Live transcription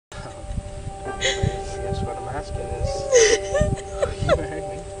guess what I'm asking is, will you marry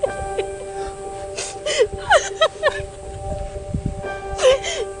me?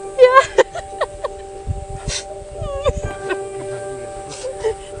 Yeah.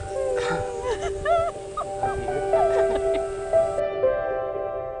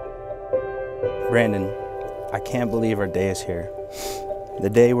 Brandon, I can't believe our day is here. The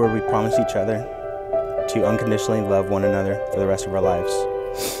day where we promise each other to unconditionally love one another for the rest of our lives.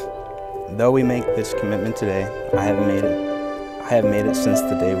 Though we make this commitment today, I have made it since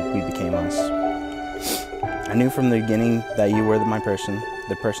the day we became us. I knew from the beginning that you were my person,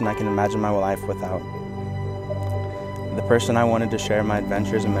 the person I can imagine my life without. The person I wanted to share my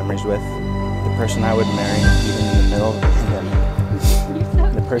adventures and memories with, the person I would marry even in the middle of the pandemic,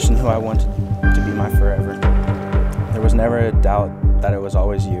 the person who I wanted to be my forever. There was never a doubt that it was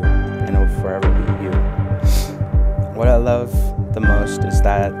always you, and it will forever be you. What I love the most is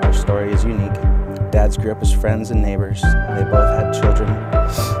that our story is unique. Dads grew up as friends and neighbors. They both had children.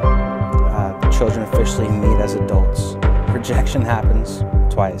 The children officially meet as adults. Rejection happens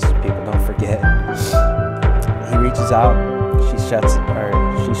twice, people don't forget. He reaches out, she shuts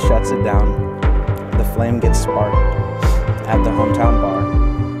it down. The flame gets sparked at the hometown bar.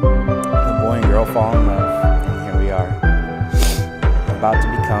 The boy and girl fall in love, and here we are, about to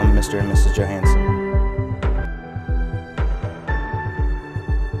become Mr. and Mrs. Johansen.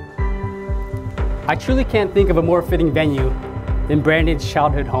 I truly can't think of a more fitting venue than Brandon's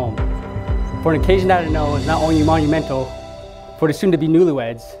childhood home for an occasion that I know is not only monumental for the soon-to-be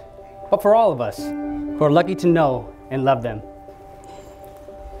newlyweds, but for all of us who are lucky to know and love them.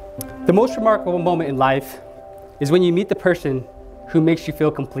 The most remarkable moment in life is when you meet the person who makes you feel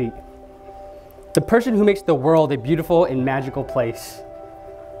complete. The person who makes the world a beautiful and magical place.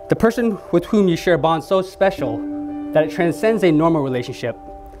 The person with whom you share a bond so special that it transcends a normal relationship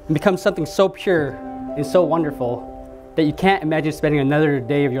and becomes something so pure and so wonderful that you can't imagine spending another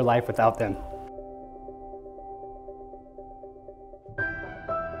day of your life without them.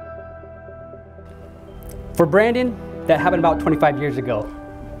 For Brandon, that happened about 25 years ago,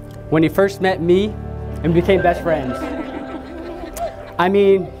 when he first met me and became best friends. I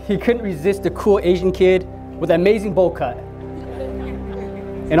mean, he couldn't resist a cool Asian kid with an amazing bowl cut.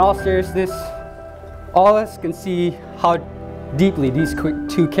 In all seriousness, all of us can see how deeply these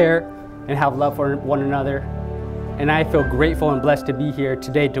two care and have love for one another. And I feel grateful and blessed to be here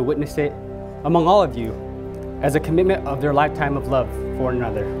today to witness it among all of you as a commitment of their lifetime of love for one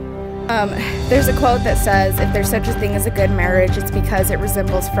another. There's a quote that says, if there's such a thing as a good marriage, it's because it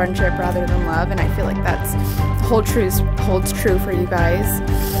resembles friendship rather than love, and I feel like that's holds true for you guys.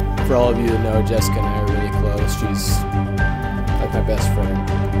 For all of you to know, Jessica and I are really close. She's like my best friend.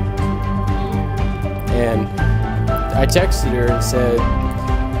 And I texted her and said,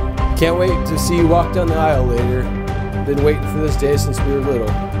 can't wait to see you walk down the aisle later. Been waiting for this day since we were little.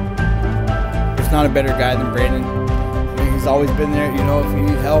 There's not a better guy than Brandon. I mean, he's always been there, you know, if you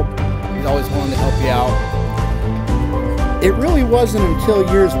need help, he's always willing to help you out. It really wasn't until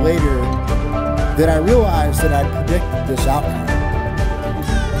years later that I realized that I'd predicted this outcome.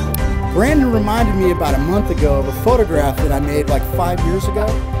 Brandon reminded me about a month ago of a photograph that I made like 5 years ago.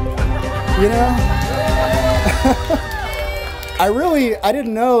 You know? I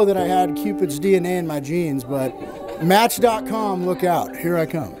didn't know that I had Cupid's DNA in my genes, but Match.com, look out, here I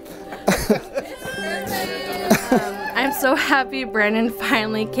come. I'm so happy Brandon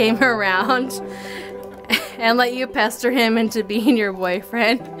finally came around and let you pester him into being your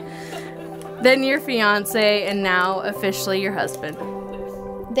boyfriend, then your fiance, and now officially your husband.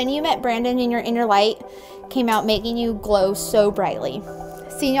 Then you met Brandon and your inner light came out, making you glow so brightly.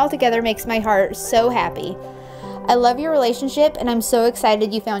 Seeing y'all together makes my heart so happy. I love your relationship, and I'm so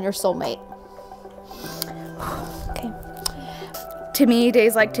excited you found your soulmate. Okay. To me,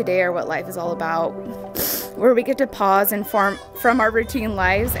 days like today are what life is all about, where we get to pause and form from our routine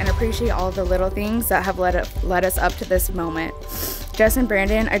lives and appreciate all of the little things that have led us up to this moment. Jess and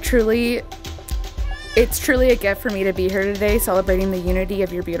Brandon, it's truly a gift for me to be here today, celebrating the unity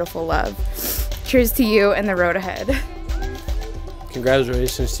of your beautiful love. Cheers to you and the road ahead.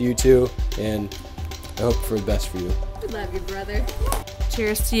 Congratulations to you two, and I hope for the best for you. I love you, brother.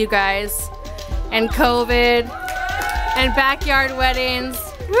 Cheers to you guys, and COVID, and backyard weddings.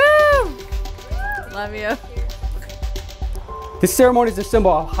 Woo! Love you. This ceremony is a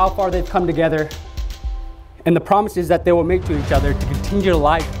symbol of how far they've come together and the promises that they will make to each other to continue to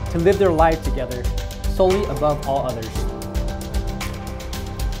live their life together, solely above all others.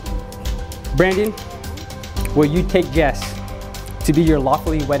 Brandon, will you take Jess to be your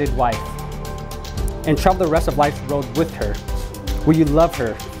lawfully wedded wife and travel the rest of life's road with her? Will you love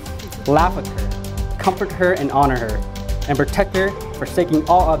her, laugh with her, Comfort her and honor her, and protect her, forsaking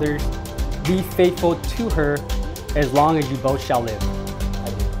all others. Be faithful to her as long as you both shall live.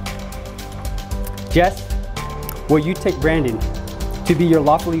 Jess, will you take Brandon to be your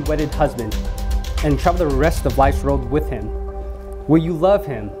lawfully wedded husband and travel the rest of life's road with him? Will you love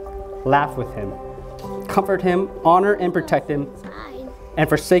him, laugh with him, comfort him, honor and protect him, and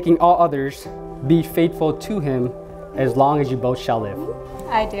forsaking all others, be faithful to him as long as you both shall live?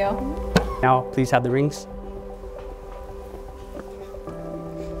 I do. Now, please have the rings.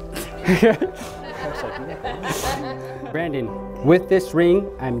 Brandon, with this ring,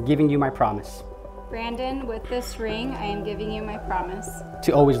 I'm giving you my promise. Brandon, with this ring, I am giving you my promise.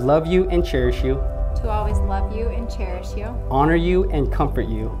 To always love you and cherish you. To always love you and cherish you. Honor you and comfort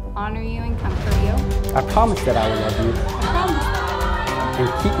you. Honor you and comfort you. I promise that I will love you. I promise that.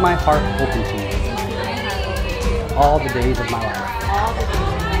 And keep my heart open to you. And keep my heart open to you. All the days of my life. All the days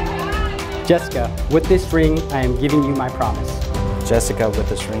of my life. Jessica, with this ring, I am giving you my promise. Jessica, with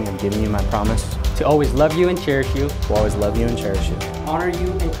this ring, I'm giving you my promise. To always love you and cherish you. To always love you and cherish you. Honor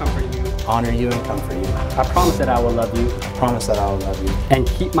you and comfort you. Honor you and comfort you. I promise that I will love you. I promise that I will love you. And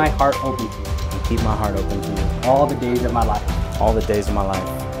keep my heart open to you. And keep my heart open to you. All the days of my life. All the days of my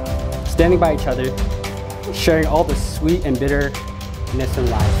life. Standing by each other, sharing all the sweet and bitterness in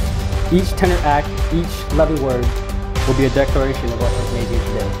life. Each tender act, each loving word will be a declaration of what was made here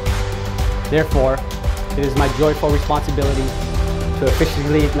today. Therefore, it is my joyful responsibility to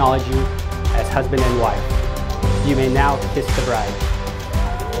officially acknowledge you as husband and wife. You may now kiss the bride.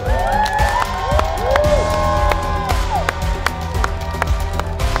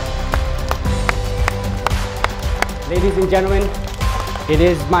 Ladies and gentlemen, it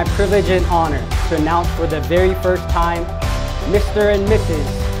is my privilege and honor to announce for the very first time, Mr. and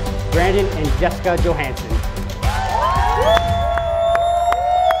Mrs. Brandon and Jessica Johansen.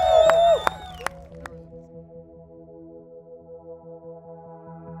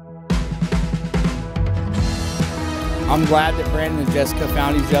 I'm glad that Brandon and Jessica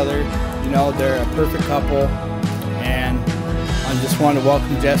found each other. You know, they're a perfect couple, and I just wanted to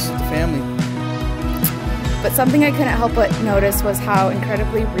welcome Jess to the family. But something I couldn't help but notice was how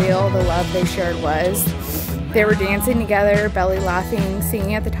incredibly real the love they shared was. They were dancing together, belly laughing,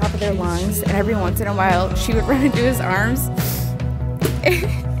 singing at the top of their lungs, and every once in a while she would run into his arms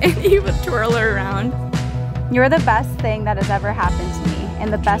and he would twirl her around. You're the best thing that has ever happened to me,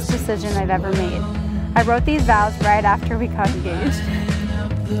 and the best decision I've ever made. I wrote these vows right after we got engaged.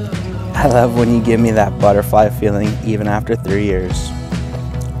 I love when you give me that butterfly feeling even after 3 years.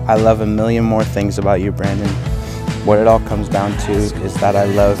 I love a million more things about you, Brandon. What it all comes down to is that I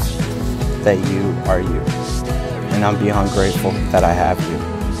love that you are you. And I'm beyond grateful that I have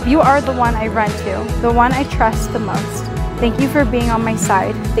you. You are the one I run to, the one I trust the most. Thank you for being on my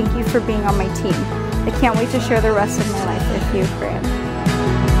side. Thank you for being on my team. I can't wait to share the rest of my life with you, Graham.